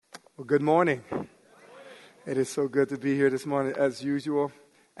Well, good morning. It is so good to be here this morning as usual.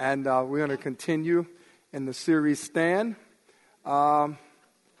 And we're going to continue in the series Stand. How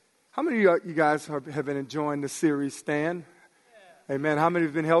many of you guys have been enjoying the series Stand? Amen. How many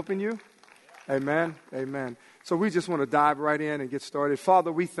have been helping you? Amen. Amen. So we just want to dive right in and get started.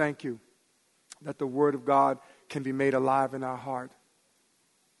 Father, we thank you that the Word of God can be made alive in our heart.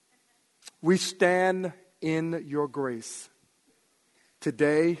 We stand in your grace.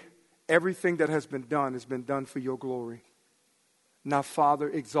 Today, everything that has been done for your glory. Now, Father,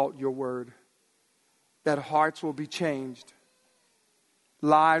 exalt your word, that hearts will be changed,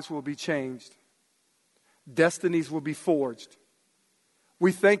 lives will be changed, destinies will be forged.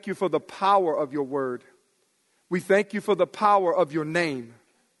 We thank you for the power of your word. We thank you for the power of your name.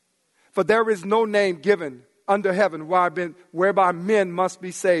 For there is no name given under heaven whereby men might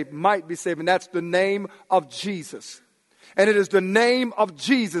be saved, and that's the name of Jesus. And it is the name of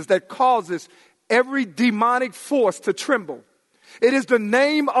Jesus that causes every demonic force to tremble. It is the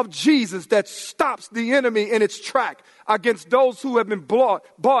name of Jesus that stops the enemy in its track against those who have been bought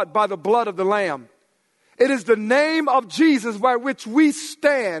by the blood of the Lamb. It is the name of Jesus by which we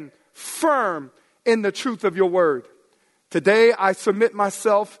stand firm in the truth of your word. Today I submit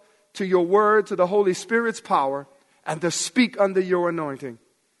myself to your word, to the Holy Spirit's power, and to speak under your anointing.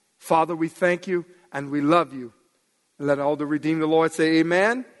 Father, we thank you and we love you. Let all the redeemed of the Lord say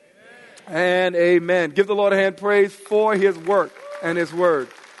amen. Amen and amen. Give the Lord a hand praise for his work and his word.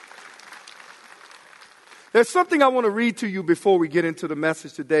 There's something I want to read to you before we get into the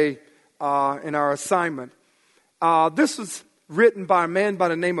message today in our assignment. This was written by a man by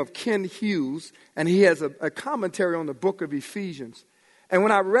the name of Ken Hughes, and he has a commentary on the book of Ephesians. And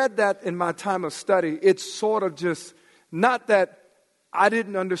when I read that in my time of study, it's sort of just, not that I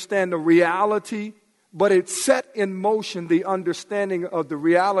didn't understand the reality, but it set in motion the understanding of the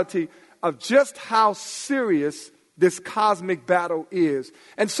reality of just how serious this cosmic battle is.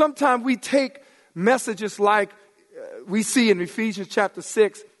 And sometimes we take messages like we see in Ephesians chapter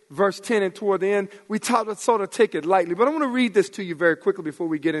 6, verse 10 and toward the end, we sort of take it lightly. But I want to read this to you very quickly before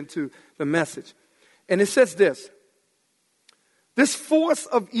we get into the message. And it says this: this force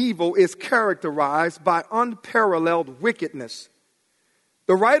of evil is characterized by unparalleled wickedness.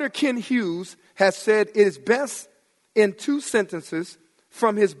 The writer Ken Hughes has said it is best in two sentences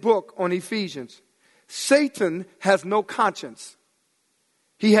from his book on Ephesians. Satan has no conscience.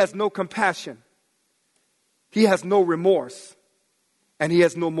 He has no compassion. He has no remorse. And he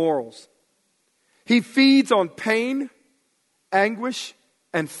has no morals. He feeds on pain, anguish,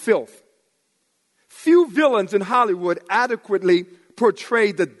 and filth. Few villains in Hollywood adequately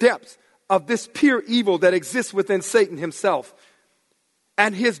portray the depths of this pure evil that exists within Satan himself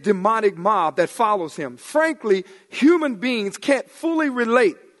and his demonic mob that follows him. Frankly, human beings can't fully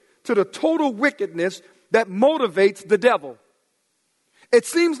relate to the total wickedness that motivates the devil. It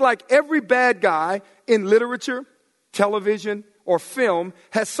seems like every bad guy in literature, television, or film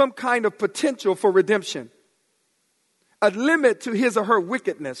has some kind of potential for redemption, a limit to his or her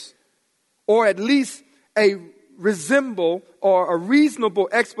wickedness, or at least a reasonable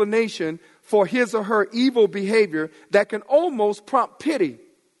explanation for his or her evil behavior that can almost prompt pity.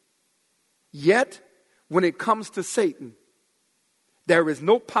 Yet, when it comes to Satan, there is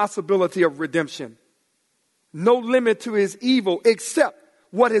no possibility of redemption, no limit to his evil except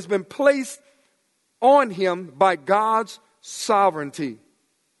what has been placed on him by God's sovereignty,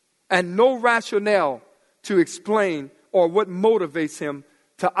 and no rationale to explain or what motivates him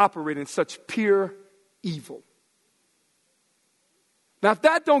to operate in such pure evil. Now, if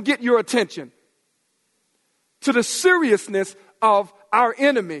that don't get your attention to the seriousness of our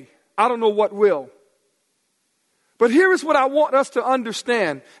enemy, I don't know what will. But here is what I want us to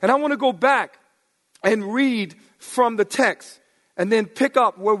understand. And I want to go back and read from the text and then pick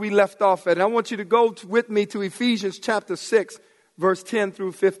up where we left off at. And I want you to go with me to Ephesians chapter 6, verse 10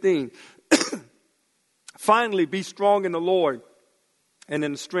 through 15. Finally, be strong in the Lord and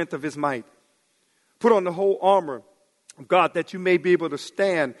in the strength of his might. Put on the whole armor of God, that you may be able to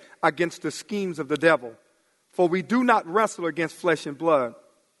stand against the schemes of the devil. For we do not wrestle against flesh and blood,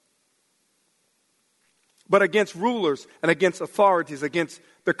 but against rulers and against authorities, against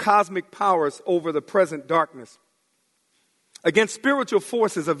the cosmic powers over the present darkness, against spiritual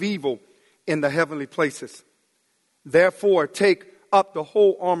forces of evil in the heavenly places. Therefore, take up the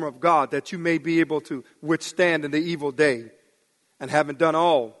whole armor of God, that you may be able to withstand in the evil day, and having done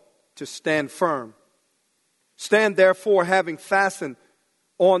all, to stand firm. Stand therefore, having fastened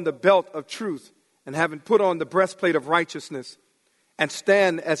on the belt of truth, and having put on the breastplate of righteousness, and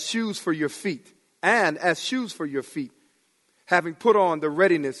stand as shoes for your feet, having put on the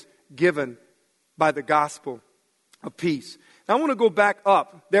readiness given by the gospel of peace. Now, I want to go back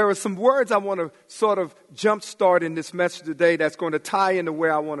up. There are some words I want to sort of jumpstart in this message today that's going to tie into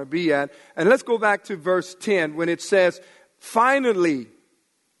where I want to be at. And let's go back to verse 10 when it says, finally,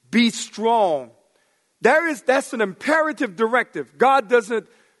 be strong. That's an imperative directive. God doesn't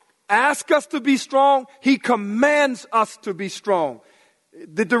ask us to be strong. He commands us to be strong.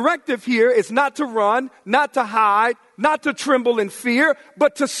 The directive here is not to run, not to hide, not to tremble in fear,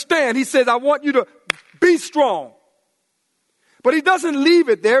 but to stand. He says, I want you to be strong. But he doesn't leave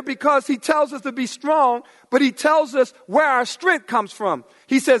it there because he tells us to be strong, but he tells us where our strength comes from.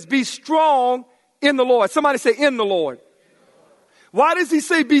 He says, be strong in the Lord. Somebody say, in the Lord. Why does he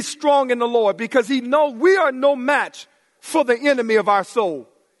say be strong in the Lord? Because he knows we are no match for the enemy of our soul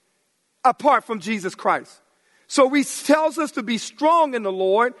apart from Jesus Christ. So he tells us to be strong in the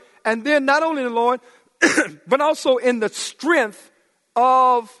Lord, and then not only in the Lord, but also in the strength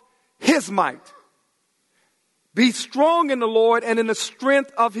of his might. Be strong in the Lord and in the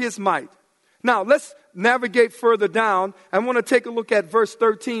strength of his might. Now, let's navigate further down. I want to take a look at verse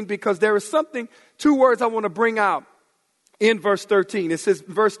 13 because there is two words I want to bring out in verse 13. It says,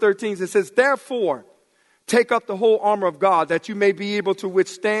 therefore, take up the whole armor of God that you may be able to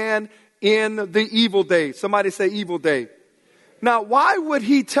withstand in the evil day. Somebody say evil day. Now, why would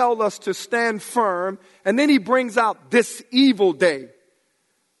he tell us to stand firm? And then he brings out this evil day.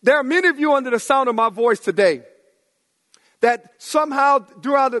 There are many of you under the sound of my voice today that somehow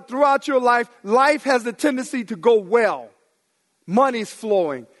throughout your life has the tendency to go well. Money's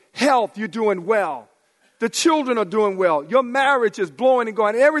flowing. Health, you're doing well. The children are doing well. Your marriage is blowing and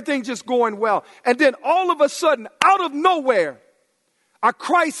going. Everything's just going well. And then all of a sudden, out of nowhere, a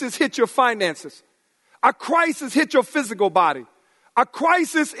crisis hit your finances. A crisis hit your physical body. A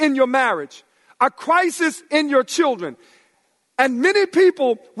crisis in your marriage. A crisis in your children. And many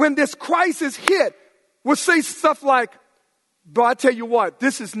people, when this crisis hit, will say stuff like, but I tell you what,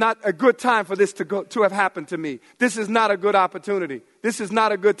 this is not a good time for this to have happened to me. This is not a good opportunity. This is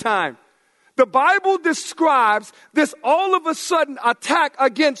not a good time. The Bible describes this all of a sudden attack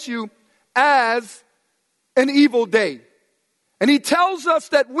against you as an evil day. And he tells us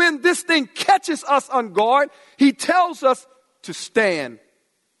that when this thing catches us on guard, he tells us to stand.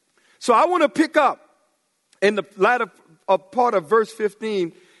 So I want to pick up in the latter part of verse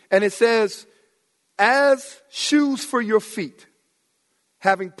 15, and it says, as shoes for your feet,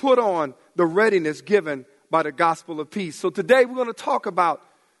 having put on the readiness given by the gospel of peace. So today we're going to talk about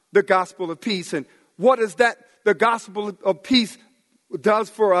the gospel of peace and what is that the gospel of peace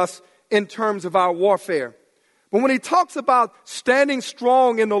does for us in terms of our warfare. But when he talks about standing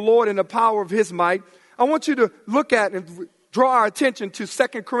strong in the Lord and the power of his might, I want you to look at and draw our attention to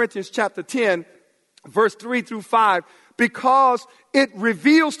 2 Corinthians chapter 10, verse 3 through 5, because it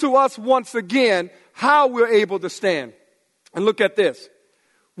reveals to us once again how we're able to stand. And look at this.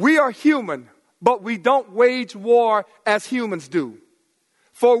 We are human, but we don't wage war as humans do.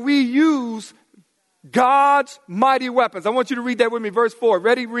 For we use God's mighty weapons. I want you to read that with me. Verse 4.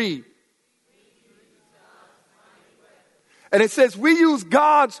 Ready? Read. And it says we use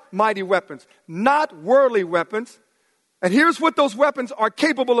God's mighty weapons, not worldly weapons. And here's what those weapons are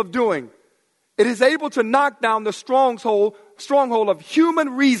capable of doing. It is able to knock down the stronghold of human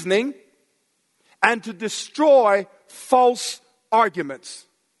reasoning and to destroy false arguments.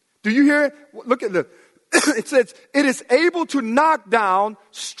 Do you hear it? Look at this. It says it is able to knock down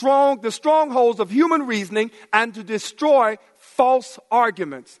the strongholds of human reasoning and to destroy false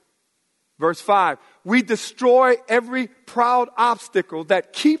arguments. Verse 5, we destroy every proud obstacle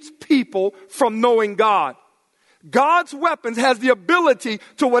that keeps people from knowing God. God's weapons has the ability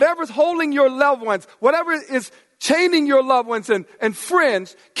to whatever's holding your loved ones, whatever is chaining your loved ones and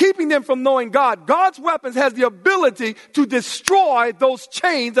friends, keeping them from knowing God. God's weapons has the ability to destroy those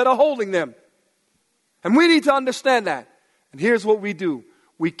chains that are holding them. And we need to understand that. And here's what we do.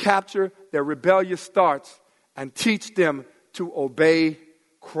 We capture their rebellious starts and teach them to obey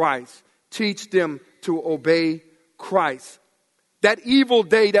Christ. Teach them to obey Christ. That evil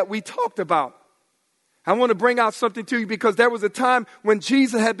day that we talked about. I want to bring out something to you because there was a time when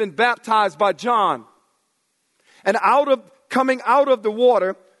Jesus had been baptized by John. And coming out of the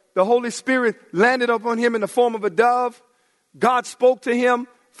water, the Holy Spirit landed upon him in the form of a dove. God spoke to him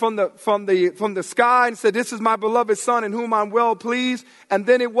from the sky and said, this is my beloved son in whom I'm well pleased. And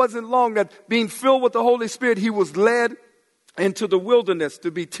then it wasn't long that being filled with the Holy Spirit, he was led into the wilderness to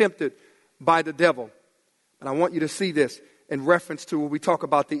be tempted by the devil. And I want you to see this in reference to when we talk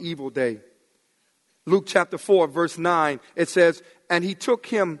about the evil day. Luke chapter 4, verse 9, it says, and he took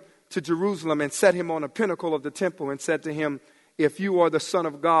him to Jerusalem and set him on a pinnacle of the temple and said to him, if you are the Son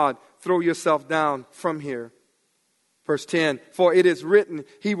of God, throw yourself down from here. Verse 10, for it is written,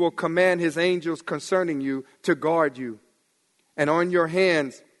 he will command his angels concerning you to guard you. And on their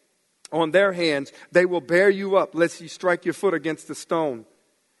hands, they will bear you up, lest you strike your foot against the stone.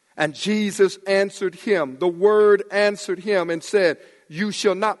 And Jesus answered him, the word answered him and said, you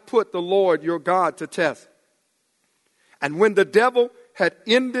shall not put the Lord your God to test. And when the devil had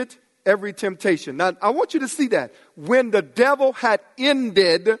ended every temptation. Now, I want you to see that. When the devil had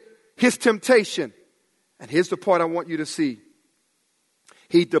ended his temptation. And here's the part I want you to see.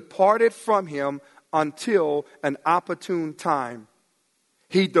 He departed from him until an opportune time.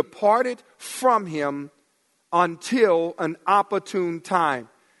 He departed from him until an opportune time.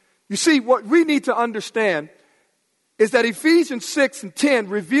 You see, what we need to understand is that Ephesians 6 and 10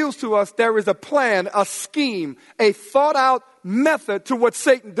 reveals to us there is a plan, a scheme, a thought out method to what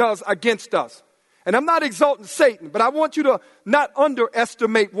Satan does against us. And I'm not exalting Satan, but I want you to not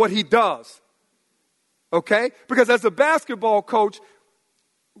underestimate what he does. Okay? Because as a basketball coach,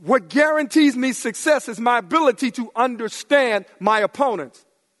 what guarantees me success is my ability to understand my opponents.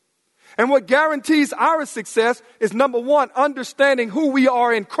 And what guarantees our success is, number one, understanding who we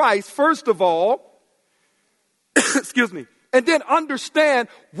are in Christ, first of all. Excuse me. And then understand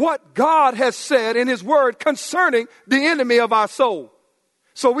what God has said in his word concerning the enemy of our soul.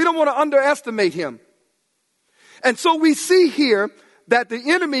 So we don't want to underestimate him. And so we see here that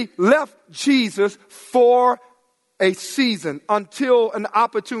the enemy left Jesus for a season until an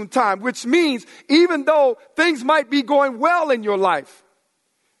opportune time, which means even though things might be going well in your life,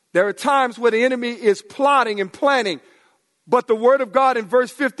 there are times where the enemy is plotting and planning. But the word of God in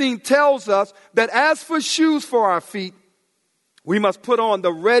verse 15 tells us that as for shoes for our feet, we must put on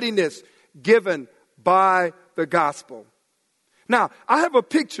the readiness given by the gospel. Now, I have a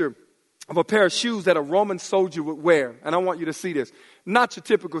picture of a pair of shoes that a Roman soldier would wear. And I want you to see this. Not your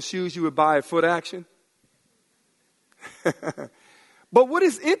typical shoes you would buy at Foot Action. But what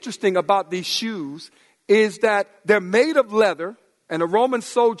is interesting about these shoes is that they're made of leather. And a Roman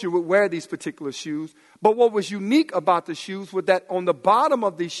soldier would wear these particular shoes. But what was unique about the shoes was that on the bottom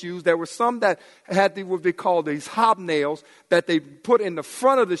of these shoes, there were some that had what they call these hobnails that they put in the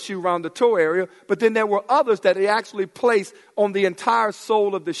front of the shoe around the toe area. But then there were others that they actually placed on the entire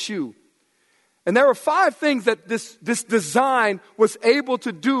sole of the shoe. And there were 5 things that this design was able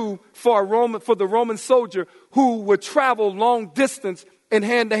to do for the Roman soldier who would travel long distance in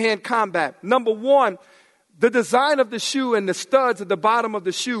hand-to-hand combat. Number 1, the design of the shoe and the studs at the bottom of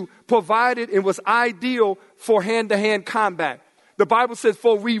the shoe provided and was ideal for hand-to-hand combat. The Bible says,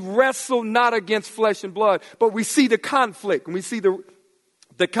 for we wrestle not against flesh and blood, but we see the conflict, and we see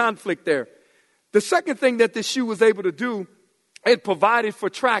the conflict there. The second thing that this shoe was able to do, it provided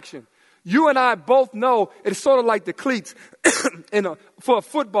for traction. You and I both know it's sort of like the cleats for a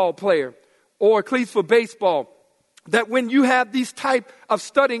football player or cleats for baseball. That when you have these type of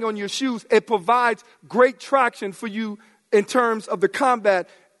studding on your shoes, it provides great traction for you in terms of the combat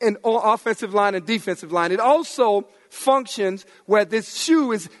in offensive line and defensive line. It also functions where this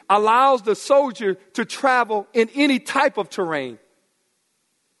shoe allows the soldier to travel in any type of terrain.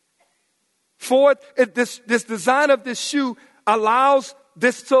 Fourth, this design of this shoe allows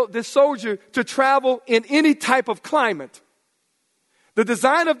this soldier to travel in any type of climate. The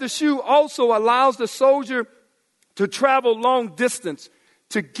design of the shoe also allows the soldier to travel long distance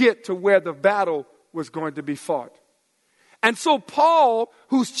to get to where the battle was going to be fought. And so Paul,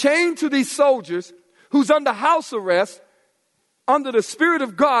 who's chained to these soldiers, who's under house arrest, under the Spirit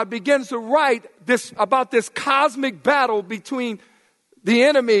of God, begins to write about this cosmic battle between the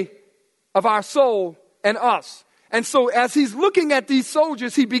enemy of our soul and us. And so as he's looking at these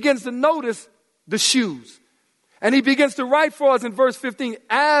soldiers, he begins to notice the shoes. And he begins to write for us in verse 15,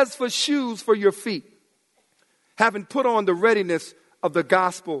 as for shoes for your feet, having put on the readiness of the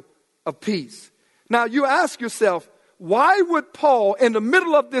gospel of peace. Now you ask yourself, why would Paul, in the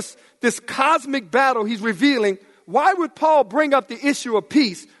middle of this cosmic battle he's revealing, why would Paul bring up the issue of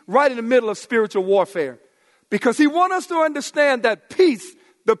peace right in the middle of spiritual warfare? Because he wants us to understand that peace,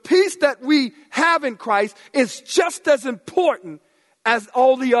 the peace that we have in Christ, is just as important as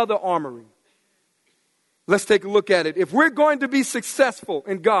all the other armory. Let's take a look at it. If we're going to be successful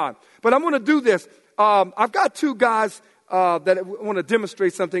in God, but I'm going to do this. I've got 2 guys that want to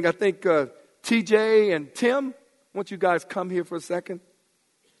demonstrate something. I think TJ and Tim, I want you guys come here for a second.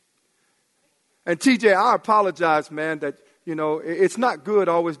 And TJ, I apologize, man, that, it's not good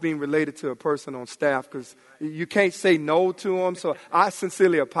always being related to a person on staff because you can't say no to them. So I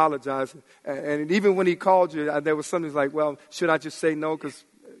sincerely apologize. And even when he called you, there was something like, well, should I just say no? Because,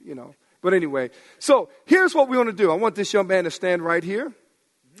 But anyway, so here's what we want to do. I want this young man to stand right here,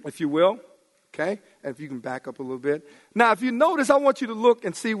 if you will. Okay? And if you can back up a little bit. Now, if you notice, I want you to look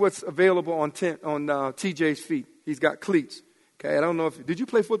and see what's available on TJ's feet. He's got cleats. Okay? I don't know if, did you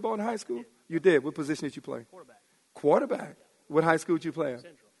play football in high school? You did. What position did you play? Quarterback. What high school did you play at?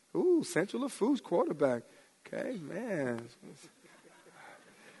 Central. Ooh, Central LaFourche quarterback. Okay, man.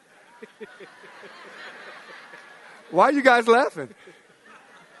 Why are you guys laughing?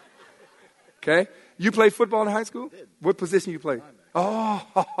 Okay. You played football in high school? What position you played? Oh,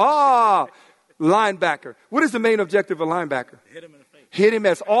 ha, ha. Linebacker. What is the main objective of a linebacker? Hit him in the face. Hit him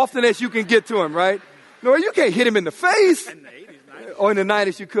as often as you can get to him, right? No, you can't hit him in the face. In the 80s, 90s. Or in the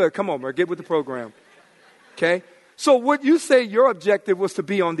 90s you could. Come on, bro. Get with the program. Okay? So what you say your objective was to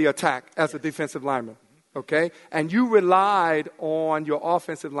be on the attack as a defensive lineman. Okay? And you relied on your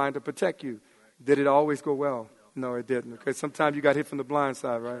offensive line to protect you. Did it always go well? No, it didn't. Okay, sometimes you got hit from the blind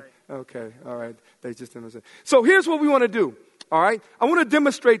side, right? Okay, all right. They just didn't understand. So here's what we want to do. All right? I want to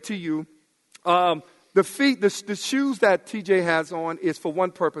demonstrate to you the shoes that TJ has on is for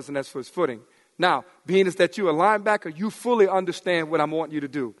one purpose, and that's for his footing. Now, being is that you're a linebacker, you fully understand what I want you to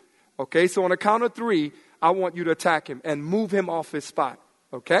do. Okay, so on a count of 3, I want you to attack him and move him off his spot.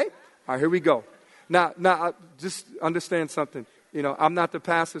 Okay? All right, here we go. Now, just understand something. You know, I'm not the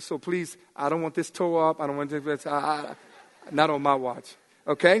pastor, so please, I don't want this tore up. I don't want this, not on my watch.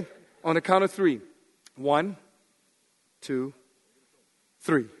 Okay? On the count of 3. 1, 2,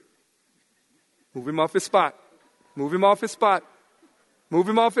 3. Move him off his spot. Move him off his spot. Move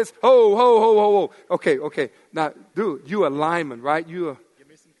him off his, ho. Okay. Now, dude, you a lineman, right?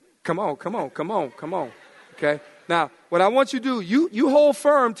 Come on. Okay? Now, what I want you to do, you hold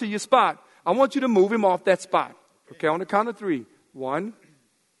firm to your spot. I want you to move him off that spot. Okay, on the count of 3. 1,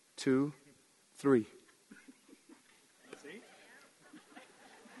 2, 3.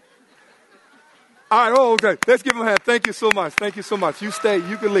 All right, okay. Let's give him a hand. Thank you so much. You stay.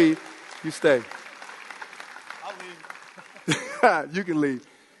 You can leave. You stay. I'll leave. You can leave.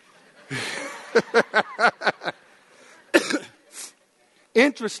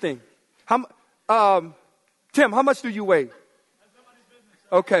 Interesting. Tim, how much do you weigh?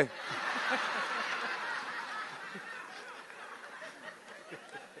 Okay.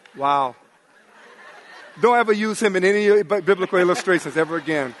 Wow. Don't ever use him in any biblical illustrations ever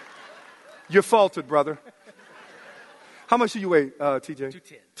again. You're faulted, brother. How much do you weigh, TJ?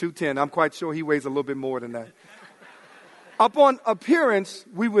 210. 210. I'm quite sure he weighs a little bit more than that. Upon appearance,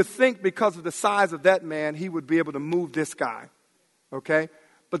 we would think because of the size of that man, he would be able to move this guy. Okay?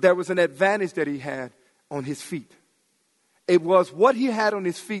 But there was an advantage that he had on his feet. It was what he had on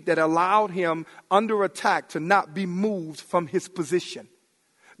his feet that allowed him under attack to not be moved from his position.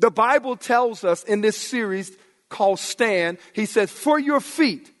 The Bible tells us in this series called Stand, he says, for your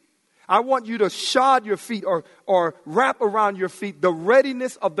feet, I want you to shod your feet or wrap around your feet the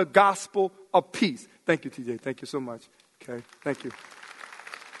readiness of the gospel of peace. Thank you, TJ. Thank you so much. Okay, thank you.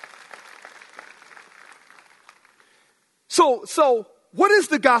 So what is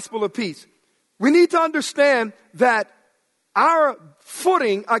the gospel of peace? We need to understand that our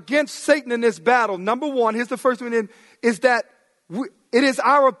footing against Satan in this battle, number one, here's the first one, is that it is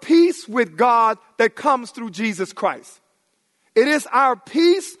our peace with God that comes through Jesus Christ. It is our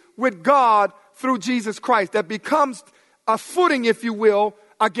peace with God through Jesus Christ that becomes a footing, if you will,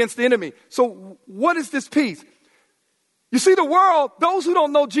 against the enemy. So what is this peace? You see, the world, those who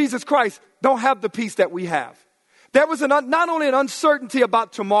don't know Jesus Christ, don't have the peace that we have. There was not only an uncertainty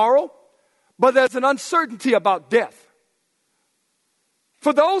about tomorrow, but there's an uncertainty about death.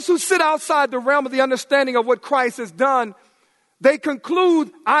 For those who sit outside the realm of the understanding of what Christ has done, they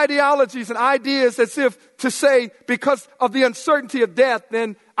conclude ideologies and ideas as if to say, because of the uncertainty of death,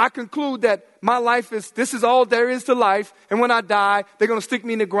 then I conclude that my life this is all there is to life. And when I die, they're going to stick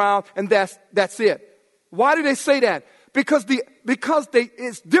me in the ground and that's it. Why do they say that? Because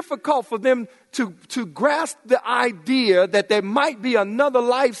it's difficult for them to grasp the idea that there might be another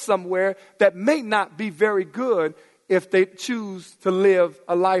life somewhere that may not be very good if they choose to live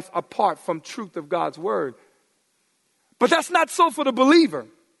a life apart from truth of God's word. But that's not so for the believer.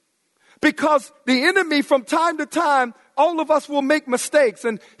 Because the enemy, from time to time, all of us will make mistakes,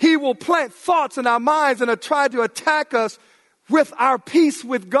 and he will plant thoughts in our minds and try to attack us with our peace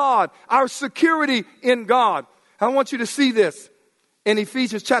with God, our security in God. I want you to see this in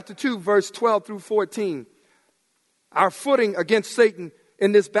Ephesians chapter 2, verse 12 through 14. Our footing against Satan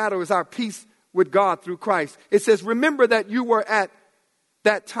in this battle is our peace with God through Christ. It says, remember that you were at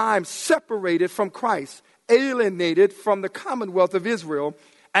that time separated from Christ, alienated from the commonwealth of Israel,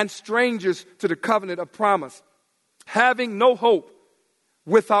 and strangers to the covenant of promise, having no hope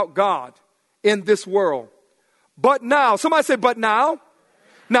without God in this world. But now, somebody say, but now.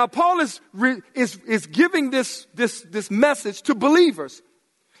 Now, Paul is giving this message to believers.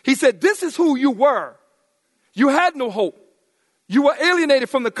 He said, this is who you were. You had no hope. You were alienated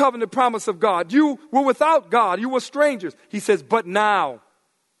from the covenant promise of God. You were without God. You were strangers. He says, but now,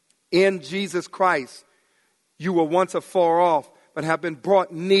 in Jesus Christ, you were once afar off, but have been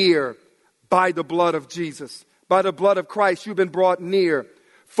brought near by the blood of Jesus. By the blood of Christ, you've been brought near.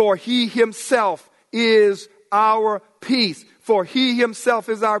 For he himself is our peace. For he himself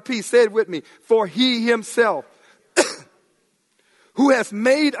is our peace. Say it with me. For he himself, who has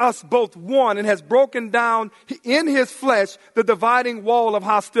made us both one and has broken down in his flesh the dividing wall of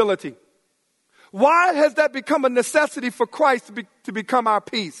hostility. Why has that become a necessity for Christ to become our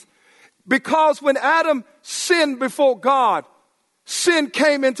peace? Because when Adam sinned before God, sin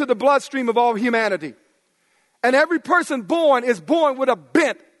came into the bloodstream of all humanity. And every person born is born with a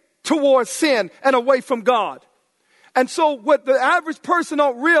bent towards sin and away from God. And so what the average person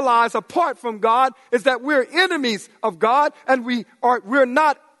don't realize apart from God is that we're enemies of God and we're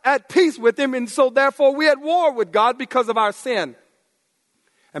not at peace with him. And so therefore we're at war with God because of our sin.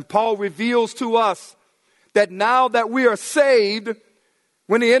 And Paul reveals to us that now that we are saved,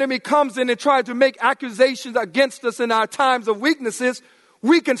 when the enemy comes in and tries to make accusations against us in our times of weaknesses,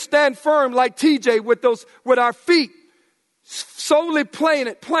 we can stand firm like TJ with our feet solely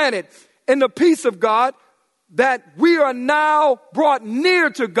planted in the peace of God, that we are now brought near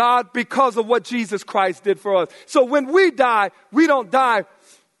to God because of what Jesus Christ did for us. So when we die, we don't die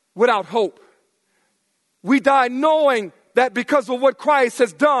without hope. We die knowing that because of what Christ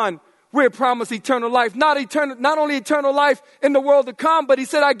has done, we're promised eternal life. Not only eternal life in the world to come, but he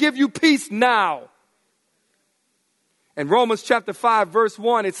said, I give you peace now. In Romans chapter 5, verse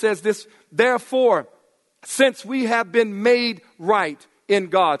 1, it says this, therefore, since we have been made right in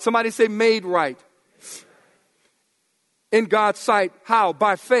God. Somebody say made right. In God's sight. How?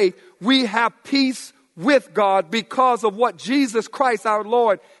 By faith. We have peace with God because of what Jesus Christ our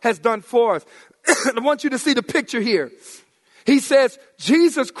Lord has done for us. I want you to see the picture here. He says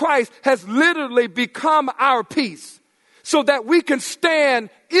Jesus Christ has literally become our peace so that we can stand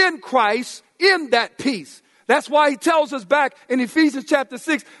in Christ in that peace. That's why he tells us back in Ephesians chapter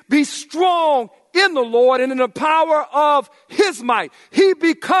 6, be strong in the Lord and in the power of his might. He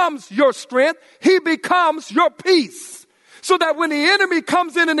becomes your strength. He becomes your peace. So that when the enemy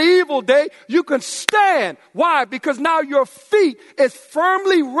comes in the evil day, you can stand. Why? Because now your feet is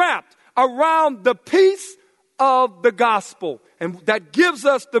firmly wrapped around the peace of the gospel. And that gives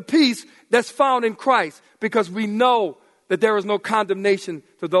us the peace that's found in Christ, because we know that there is no condemnation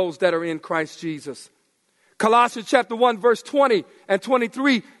to those that are in Christ Jesus. Colossians chapter 1, verse 20 and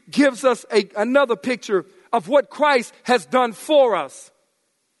 23 gives us another picture of what Christ has done for us.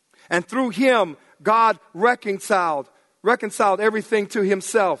 And through him, God reconciled everything to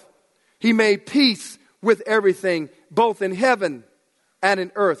himself. He made peace with everything, both in heaven and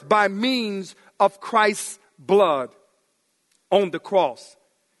in earth, by means of Christ's blood on the cross.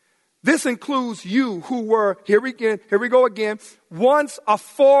 This includes you who were, here we go again, once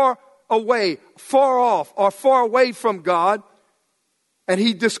far off, or far away from God. And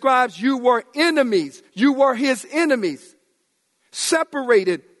he describes you were enemies. You were his enemies,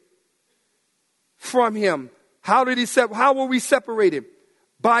 separated from him. How were we separated?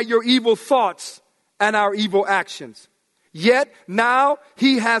 By your evil thoughts and our evil actions. Yet now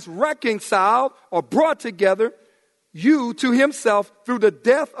he has reconciled or brought together you to himself through the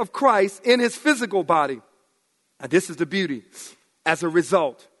death of Christ in his physical body. And this is the beauty. As a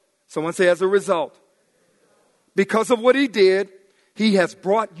result, someone say as a result, because of what he did, he has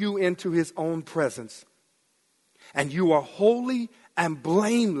brought you into his own presence. And you are holy and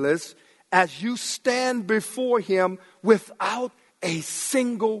blameless as you stand before him without a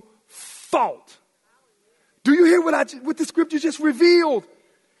single fault. Do you hear what the scripture just revealed?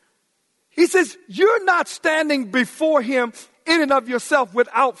 He says, you're not standing before him in and of yourself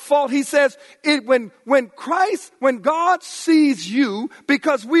without fault. He says, when God sees you,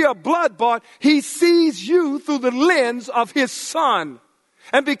 because we are blood-bought, he sees you through the lens of his son.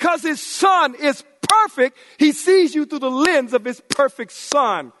 And because his son is perfect, he sees you through the lens of his perfect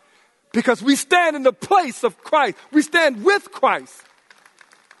son. Because we stand in the place of Christ. We stand with Christ.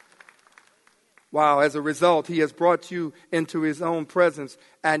 Wow, as a result, he has brought you into his own presence,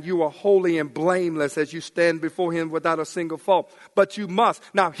 and you are holy and blameless as you stand before him without a single fault. But you must.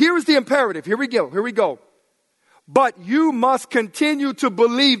 Now, here is the imperative. Here we go. But you must continue to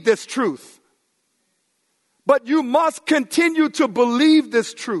believe this truth. But you must continue to believe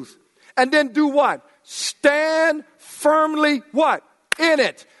this truth. And then do what? Stand firmly, what? in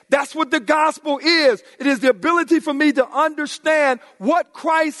it. That's what the gospel is. It is the ability for me to understand what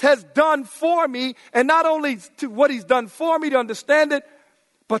Christ has done for me, and not only to what he's done for me to understand it,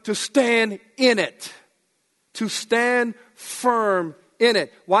 but to stand in it, to stand firm in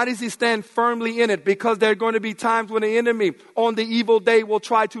it. Why does he stand firmly in it? Because there are going to be times when the enemy on the evil day will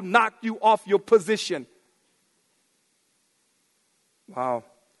try to knock you off your position. Wow.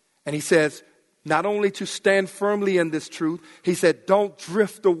 And he says, not only to stand firmly in this truth, he said, don't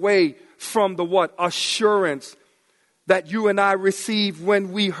drift away from the what? Assurance that you and I received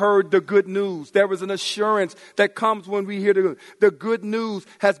when we heard the good news. There was an assurance that comes when we hear the good news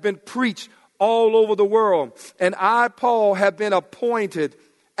has been preached all over the world. And I, Paul, have been appointed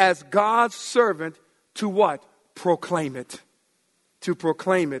as God's servant to what? Proclaim it. To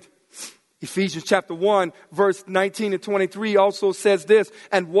proclaim it. Ephesians chapter 1, verse 19 and 23 also says this,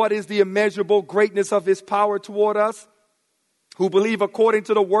 and what is the immeasurable greatness of his power toward us, who believe according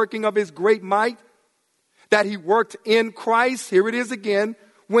to the working of his great might, that he worked in Christ, here it is again,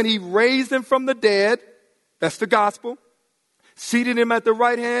 when he raised him from the dead, that's the gospel, seated him at the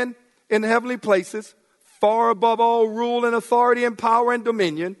right hand in the heavenly places, far above all rule and authority and power and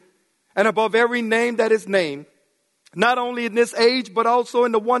dominion, and above every name that is named, not only in this age, but also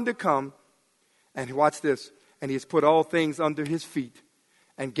in the one to come. And watch this. And he has put all things under his feet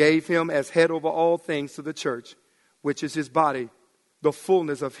and gave him as head over all things to the church, which is his body, the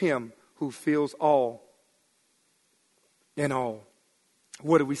fullness of him who fills all in all.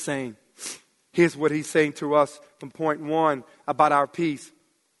 What are we saying? Here's what he's saying to us from point one about our peace.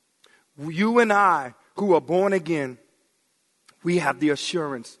 You and I who are born again, we have the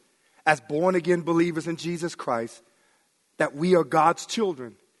assurance as born again believers in Jesus Christ that we are God's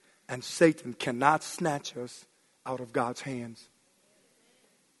children. And Satan cannot snatch us out of God's hands.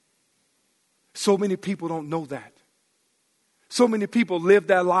 So many people don't know that. So many people live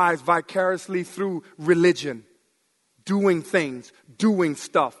their lives vicariously through religion, doing things, doing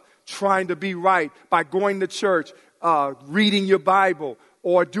stuff, trying to be right by going to church, reading your Bible,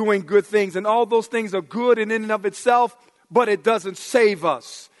 or doing good things. And all those things are good in and of itself, but it doesn't save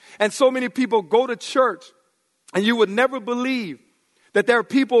us. And so many people go to church, and you would never believe that there are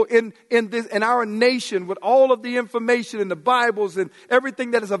people in our nation with all of the information and the Bibles and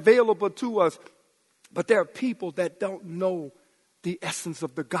everything that is available to us. But there are people that don't know the essence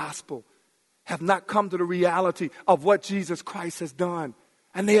of the gospel, have not come to the reality of what Jesus Christ has done.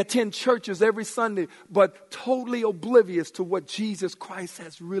 And they attend churches every Sunday, but totally oblivious to what Jesus Christ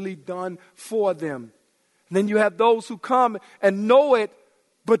has really done for them. And then you have those who come and know it,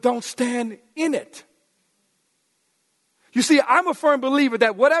 but don't stand in it. You see, I'm a firm believer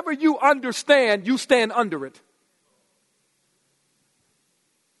that whatever you understand, you stand under it.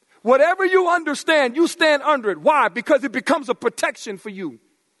 Whatever you understand, you stand under it. Why? Because it becomes a protection for you.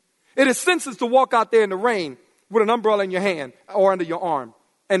 It is senseless to walk out there in the rain with an umbrella in your hand or under your arm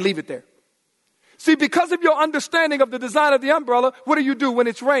and leave it there. See, because of your understanding of the design of the umbrella, what do when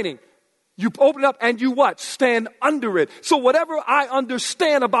it's raining? You open it up and you what? Stand under it. So whatever I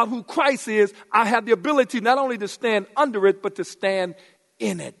understand about who Christ is, I have the ability not only to stand under it, but to stand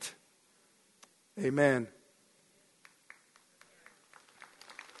in it. Amen.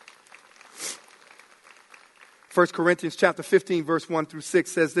 First Corinthians chapter 15, verse 1 through 6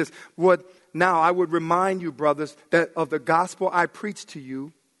 says this. Now I would remind you, brothers, that of the gospel I preached to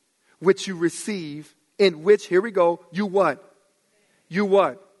you, which you receive, in which, here we go, you what? You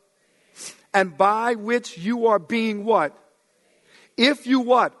what? And by which you are being what? If you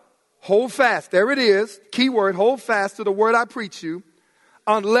what? Hold fast. There it is. Key word, hold fast to the word I preach you,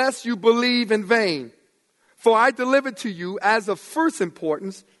 unless you believe in vain. For I delivered to you as of first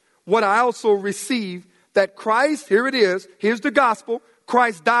importance what I also received, that Christ, here it is, here's the gospel,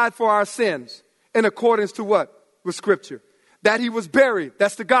 Christ died for our sins in accordance to what? With Scripture. That he was buried,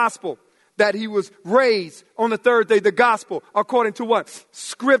 that's the gospel. That he was raised on the third day, the gospel, according to what?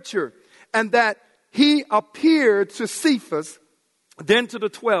 Scripture. And that he appeared to Cephas, then to the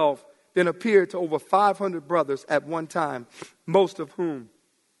 12, then appeared to over 500 brothers at one time, most of whom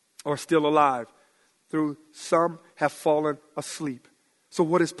are still alive, though some have fallen asleep. So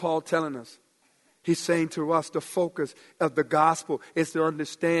what is Paul telling us? He's saying to us the focus of the gospel is to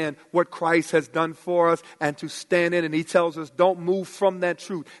understand what Christ has done for us and to stand in. And he tells us don't move from that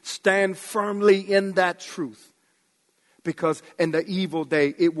truth. Stand firmly in that truth. Because in the evil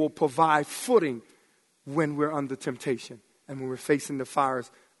day, it will provide footing when we're under temptation and when we're facing the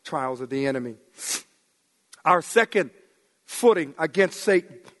fires, trials of the enemy. Our second footing against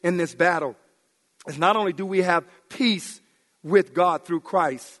Satan in this battle is not only do we have peace with God through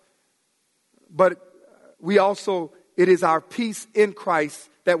Christ, but we also It is our peace in Christ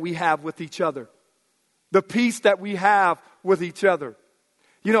that we have with each other. The peace that we have with each other.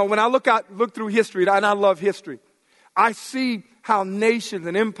 You know, when I look through history, and I love history, I see how nations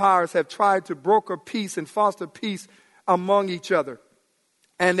and empires have tried to broker peace and foster peace among each other.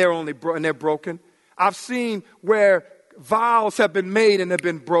 And they're broken. I've seen where vows have been made and have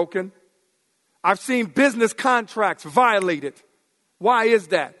been broken. I've seen business contracts violated. Why is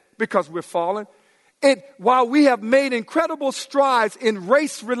that? Because we're fallen. While we have made incredible strides in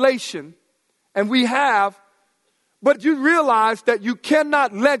race relation, and we have, but you realize that you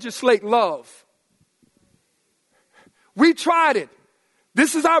cannot legislate love. We tried it.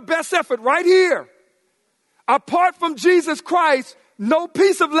 This is our best effort right here. Apart from Jesus Christ, no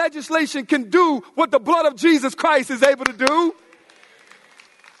piece of legislation can do what the blood of Jesus Christ is able to do.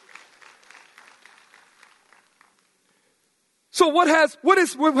 So what has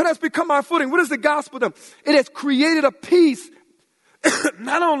become our footing? What has the gospel done? It has created a peace,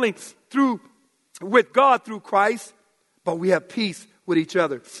 not only with God through Christ, but we have peace with each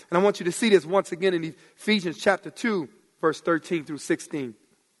other. And I want you to see this once again in Ephesians chapter 2, verse 13 through 16.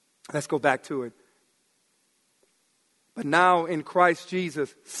 Let's go back to it. But now in Christ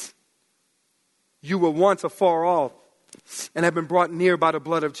Jesus, you were once afar off and have been brought near by the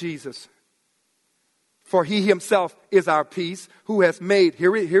blood of Jesus. For he himself is our peace, who has made,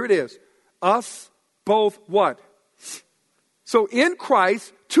 here it is, us both what? So in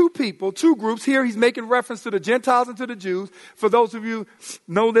Christ, two people, two groups. Here he's making reference to the Gentiles and to the Jews. For those of you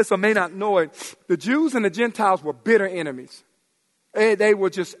know this or may not know it, the Jews and the Gentiles were bitter enemies. They were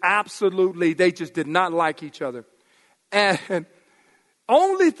just they just did not like each other. And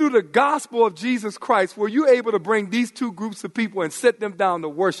only through the gospel of Jesus Christ were you able to bring these two groups of people and sit them down to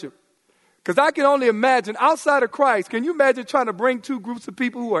worship. Because I can only imagine, outside of Christ, can you imagine trying to bring two groups of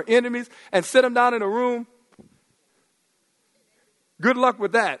people who are enemies and sit them down in a room? Good luck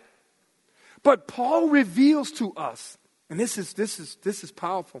with that. But Paul reveals to us, and this is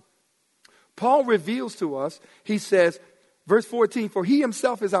powerful. Paul reveals to us, he says, verse 14, for he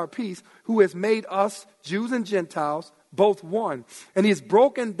himself is our peace, who has made us, Jews and Gentiles, both one. And he has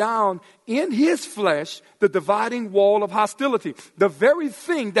broken down in his flesh the dividing wall of hostility. The very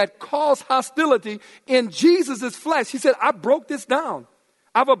thing that caused hostility in Jesus' flesh. He said, I broke this down.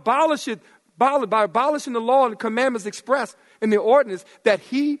 I've abolished it by abolishing the law and the commandments expressed in the ordinance that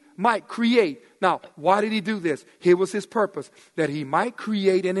he might create. Now, why did he do this? Here was his purpose, that he might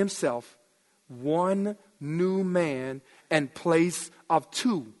create in himself one new man in place of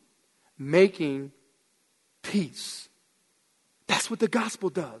two, making peace. That's what the gospel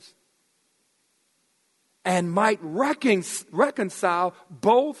does. And might reconcile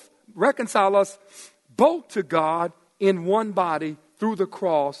us both to God in one body through the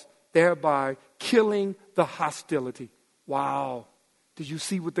cross, thereby killing the hostility. Wow. Did you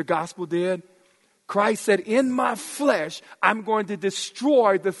see what the gospel did? Christ said, in my flesh, I'm going to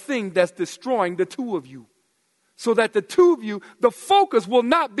destroy the thing that's destroying the two of you. So that the two of you, the focus will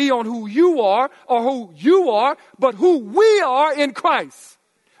not be on who you are or who you are, but who we are in Christ.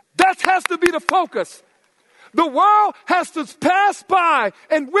 That has to be the focus. The world has to pass by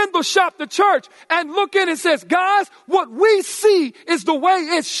and window shop the church and look in and says, guys, what we see is the way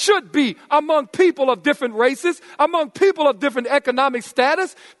it should be among people of different races, among people of different economic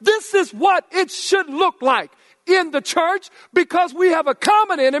status. This is what it should look like in the church, because we have a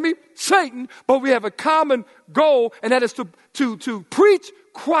common enemy, Satan, but we have a common goal, and that is to preach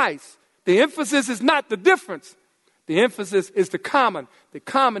Christ. The emphasis is not the difference. The emphasis is the common. The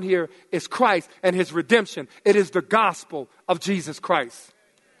common here is Christ and his redemption. It is the gospel of Jesus Christ.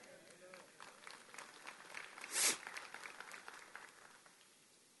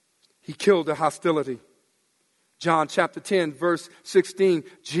 He killed the hostility. John chapter 10, verse 16,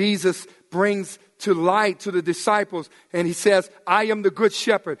 Jesus brings to light to the disciples, and he says, I am the good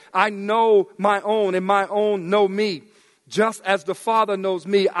shepherd. I know my own, and my own know me. Just as the Father knows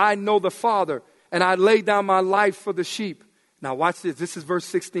me, I know the Father, and I lay down my life for the sheep. Now watch this. This is verse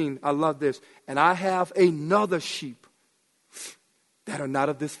 16. I love this. And I have another sheep that are not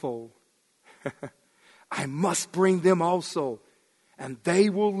of this fold. I must bring them also, and they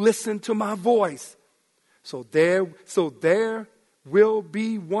will listen to my voice. So there will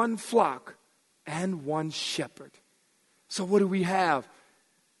be one flock and one shepherd. So what do we have?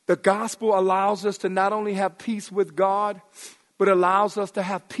 The gospel allows us to not only have peace with God, but allows us to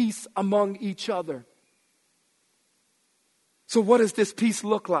have peace among each other. So what does this peace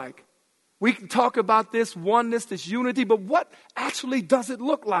look like? We can talk about this oneness, this unity, but what actually does it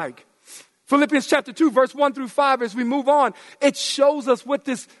look like? Philippians chapter 2, verse 1 through 5, as we move on, it shows us what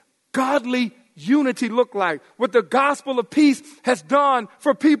this godly unity look like, what the gospel of peace has done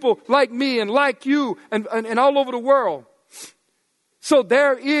for people like me and like you and all over the world. So if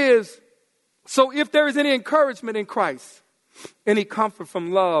there is any encouragement in Christ, any comfort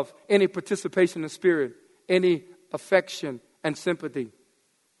from love, any participation in spirit, any affection and sympathy,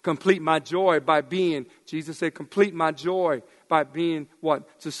 complete my joy by being, Jesus said, complete my joy by being what?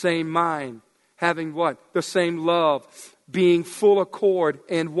 The same mind, having what? The same love, being full accord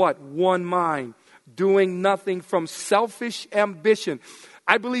and what? One mind, doing nothing from selfish ambition.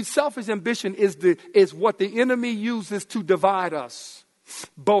 I believe selfish ambition is what the enemy uses to divide us,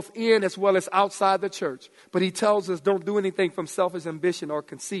 both in as well as outside the church. But he tells us don't do anything from selfish ambition or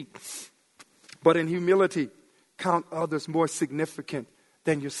conceit, but in humility, count others more significant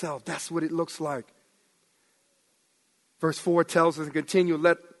than yourself. That's what it looks like. Verse 4 tells us to continue,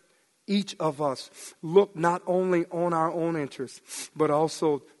 let each of us look not only on our own interests, but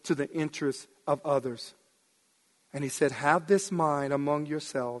also to the interests of others. And he said, have this mind among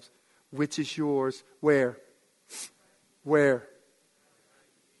yourselves, which is yours. Where? Where?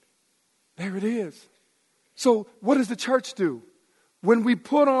 There it is. So what does the church do? When we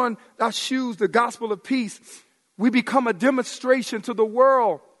put on our shoes, the gospel of peace, we become a demonstration to the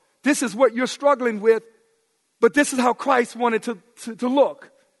world. This is what you're struggling with, but this is how Christ wanted to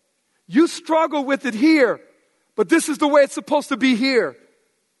look. You struggle with it here, but this is the way it's supposed to be here.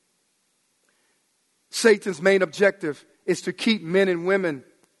 Satan's main objective is to keep men and women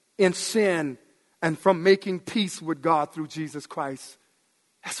in sin and from making peace with God through Jesus Christ.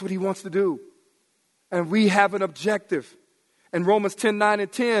 That's what he wants to do. And we have an objective. In Romans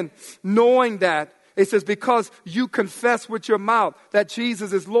 10:9-10, knowing that, it says, because you confess with your mouth that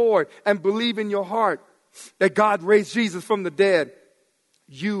Jesus is Lord and believe in your heart that God raised Jesus from the dead,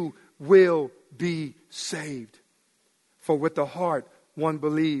 you will be saved. For with the heart one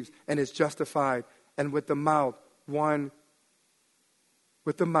believes and is justified, and with the mouth one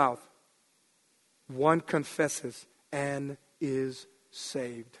confesses and is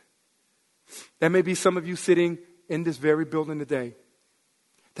saved. There may be some of you sitting in this very building today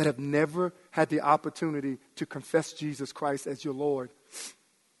that have never had the opportunity to confess Jesus Christ as your Lord.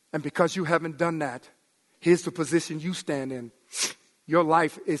 And because you haven't done that, here's the position you stand in. Your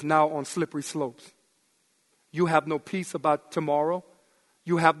life is now on slippery slopes. You have no peace about tomorrow.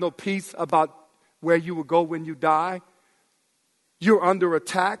 You have no peace about where you will go when you die. You're under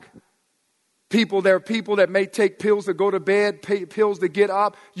attack. There are people that may take pills to go to bed, pills to get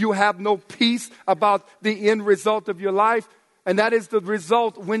up. You have no peace about the end result of your life. And that is the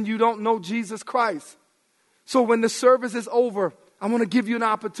result when you don't know Jesus Christ. So when the service is over, I want to give you an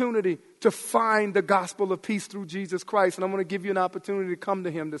opportunity to find the gospel of peace through Jesus Christ. And I want to give you an opportunity to come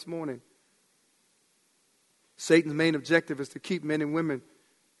to him this morning. Satan's main objective is to keep men and women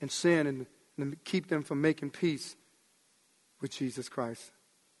in sin and keep them from making peace with Jesus Christ,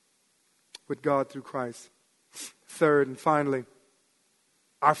 with God through Christ. Third and finally,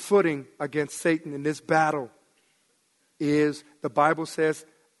 our footing against Satan in this battle is, the Bible says,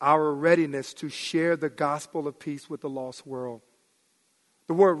 our readiness to share the gospel of peace with the lost world.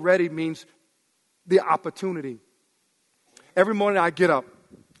 The word ready means the opportunity. Every morning I get up,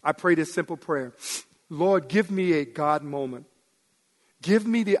 I pray this simple prayer. Lord, give me a God moment. Give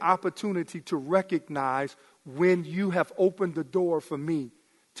me the opportunity to recognize when you have opened the door for me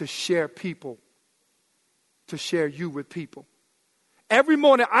to share you with people. Every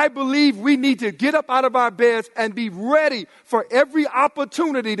morning, I believe we need to get up out of our beds and be ready for every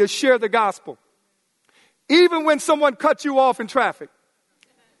opportunity to share the gospel. Even when someone cuts you off in traffic.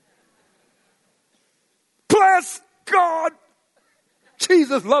 Bless God.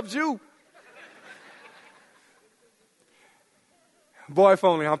 Jesus loves you. Boy, if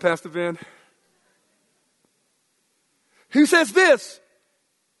only. I'm Pastor Ben. He says this,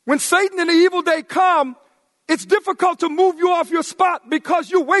 when Satan and the evil day come, it's difficult to move you off your spot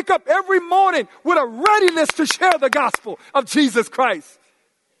because you wake up every morning with a readiness to share the gospel of Jesus Christ.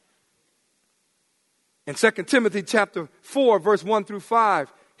 In 2 Timothy chapter 4, verse 1-5,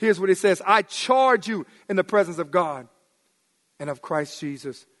 here's what it says. I charge you in the presence of God and of Christ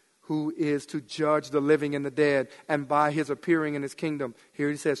Jesus, who is to judge the living and the dead, and by his appearing in his kingdom. Here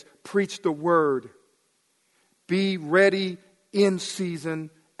he says, preach the word. Be ready in season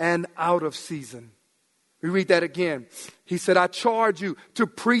and out of season. We read that again. He said, I charge you to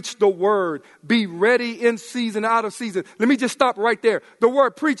preach the word. Be ready in season, out of season. Let me just stop right there. The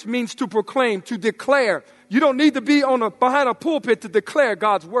word preach means to proclaim, to declare. You don't need to be behind a pulpit to declare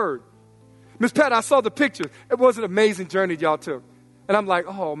God's word. Miss Pat, I saw the picture. It was an amazing journey y'all took. And I'm like,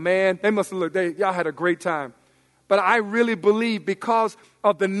 oh man, they must have looked, y'all had a great time. But I really believe because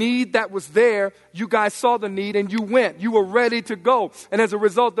of the need that was there, you guys saw the need and you went. You were ready to go. And as a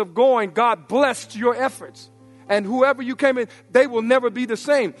result of going, God blessed your efforts. And whoever you came in, they will never be the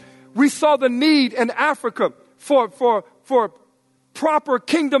same. We saw the need in Africa for proper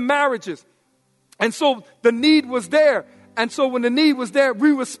kingdom marriages. And so the need was there. And so when the need was there,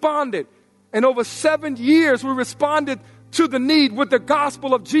 we responded. And over 7 years, we responded to the need with the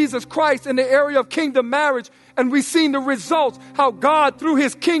gospel of Jesus Christ in the area of kingdom marriage. And we've seen the results, how God, through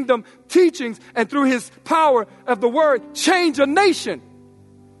his kingdom teachings and through his power of the word, changed a nation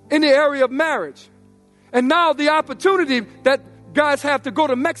in the area of marriage. And now the opportunity that guys have to go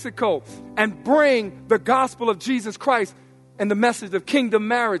to Mexico and bring the gospel of Jesus Christ and the message of kingdom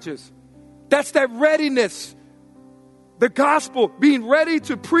marriages. That's that readiness. The gospel, being ready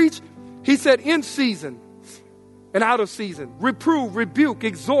to preach, he said, in season and out of season, reprove, rebuke,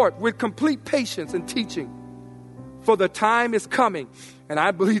 exhort with complete patience and teaching. For the time is coming, and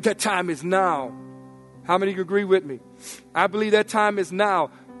I believe that time is now. How many agree with me? I believe that time is now,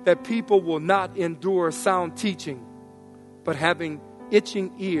 that people will not endure sound teaching, but having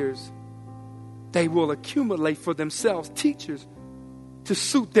itching ears, they will accumulate for themselves teachers to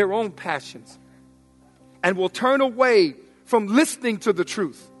suit their own passions, and will turn away from listening to the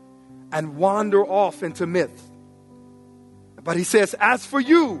truth and wander off into myth. But he says, as for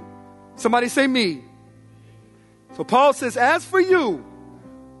you, somebody say me. So Paul says, as for you,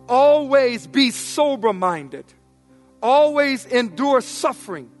 always be sober-minded. Always endure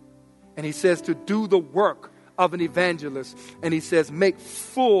suffering. And he says to do the work of an evangelist. And he says, make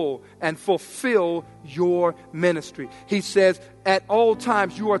full and fulfill your ministry. He says, at all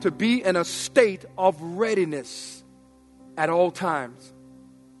times you are to be in a state of readiness. At all times.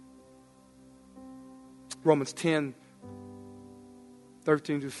 Romans 10,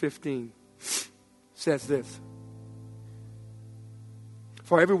 13 to 15 says this.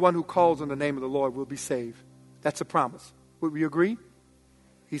 For everyone who calls on the name of the Lord will be saved. That's a promise. Would we agree?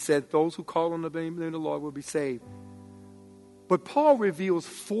 He said those who call on the name of the Lord will be saved. But Paul reveals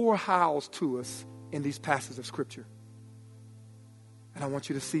 4 hows to us in these passages of Scripture. And I want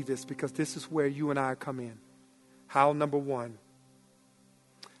you to see this because this is where you and I come in. How number 1.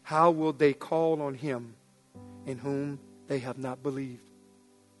 How will they call on him in whom they have not believed?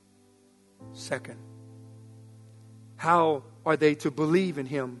 Second, how are they to believe in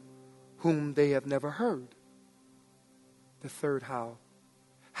him whom they have never heard? The third how.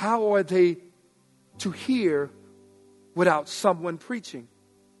 How are they to hear without someone preaching?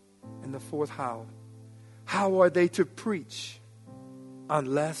 And the fourth how. How are they to preach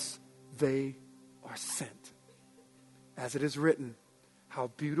unless they are sent? As it is written,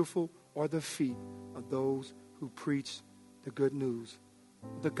 how beautiful are the feet of those who preach the good news,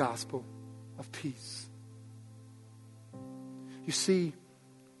 the gospel of peace. You see,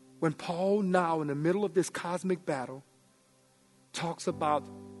 when Paul now in the middle of this cosmic battle talks about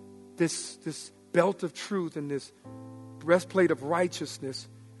this belt of truth and this breastplate of righteousness,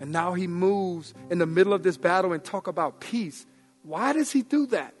 and now he moves in the middle of this battle and talk about peace. Why does he do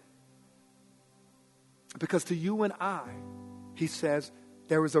that? Because to you and I, he says,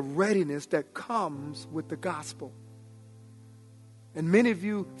 there is a readiness that comes with the gospel. And many of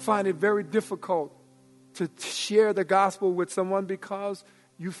you find it very difficult to share the gospel with someone because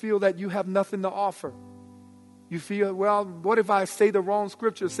you feel that you have nothing to offer. You feel, well, what if I say the wrong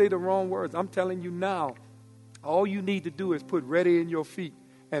scripture, say the wrong words? I'm telling you now, all you need to do is put ready in your feet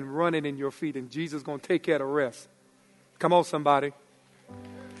and run it in your feet, and Jesus is going to take care of the rest. Come on, somebody.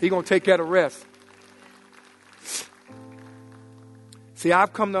 He's going to take care of the rest. See,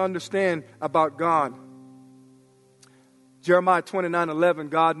 I've come to understand about God. Jeremiah 29:11,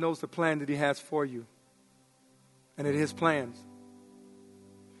 God knows the plan that he has for you. And it is his plans.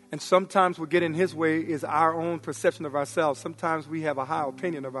 And sometimes what get in his way is our own perception of ourselves. Sometimes we have a high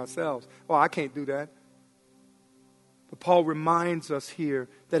opinion of ourselves. Oh, I can't do that. But Paul reminds us here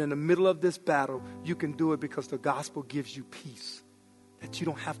that in the middle of this battle, you can do it because the gospel gives you peace. That you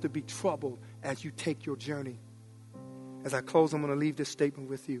don't have to be troubled as you take your journey. As I close, I'm going to leave this statement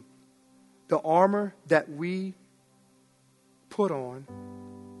with you. The armor that we put on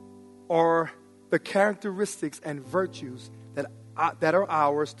are the characteristics and virtues that are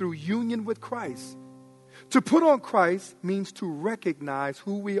ours through union with Christ. To put on Christ means to recognize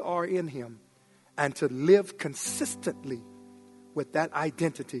who we are in him and to live consistently with that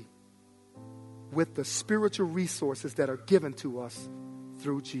identity, with the spiritual resources that are given to us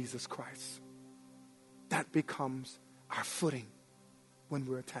through Jesus Christ. That becomes our footing when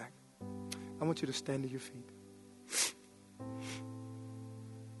we're attacked. I want you to stand to your feet.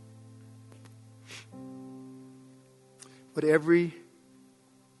 with every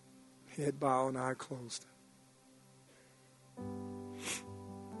head bowed and eye closed.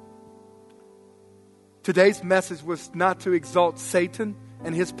 Today's message was not to exalt Satan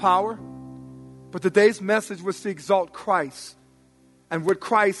and his power, but today's message was to exalt Christ and what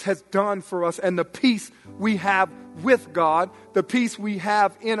Christ has done for us and the peace we have with God, the peace we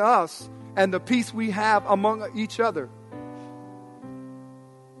have in us, and the peace we have among each other.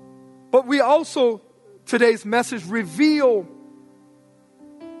 But we also, today's message, reveal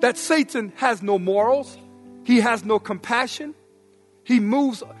that Satan has no morals. He has no compassion. He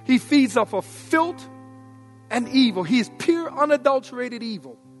feeds off of filth and evil. He is pure, unadulterated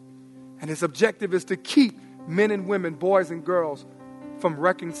evil. And his objective is to keep men and women, boys and girls, from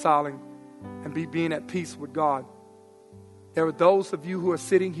reconciling and being at peace with God. There are those of you who are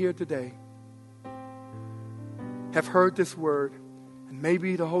sitting here today, have heard this word, and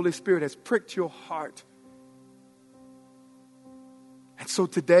maybe the Holy Spirit has pricked your heart. And so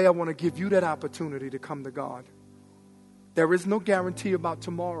today I want to give you that opportunity to come to God. There is no guarantee about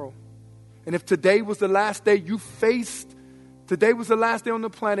tomorrow. And if today was the last day today was the last day on the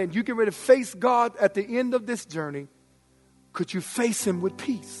planet, and you get ready to face God at the end of this journey, could you face him with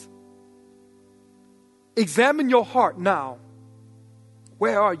peace? Examine your heart now.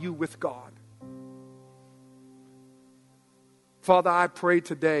 Where are you with God? Father, I pray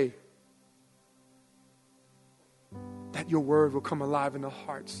today that your word will come alive in the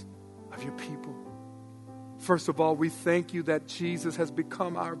hearts of your people. First of all, we thank you that Jesus has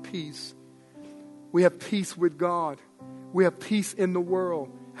become our peace. We have peace with God. We have peace in the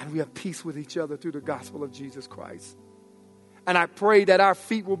world. And we have peace with each other through the gospel of Jesus Christ. And I pray that our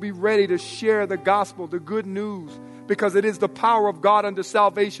feet will be ready to share the gospel, the good news, because it is the power of God unto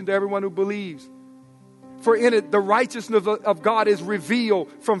salvation to everyone who believes. For in it, the righteousness of God is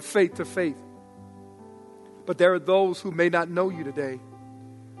revealed from faith to faith. But there are those who may not know you today.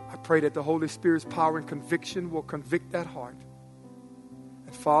 I pray that the Holy Spirit's power and conviction will convict that heart.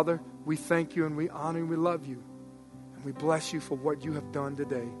 And Father, we thank you and we honor and we love you. And we bless you for what you have done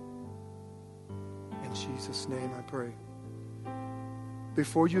today. In Jesus' name I pray.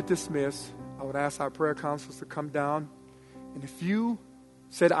 Before you dismiss, I would ask our prayer counselors to come down. And if you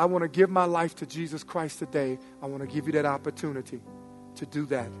said, I want to give my life to Jesus Christ today, I want to give you that opportunity to do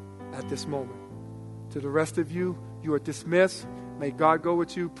that at this moment. To the rest of you, you are dismissed. May God go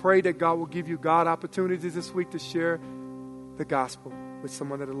with you. Pray that God will give you God opportunities this week to share the gospel with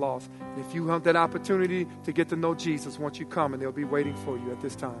someone that is lost. And if you want that opportunity to get to know Jesus, won't you come, and they'll be waiting for you at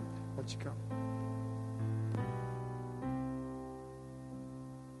this time. Won't you come?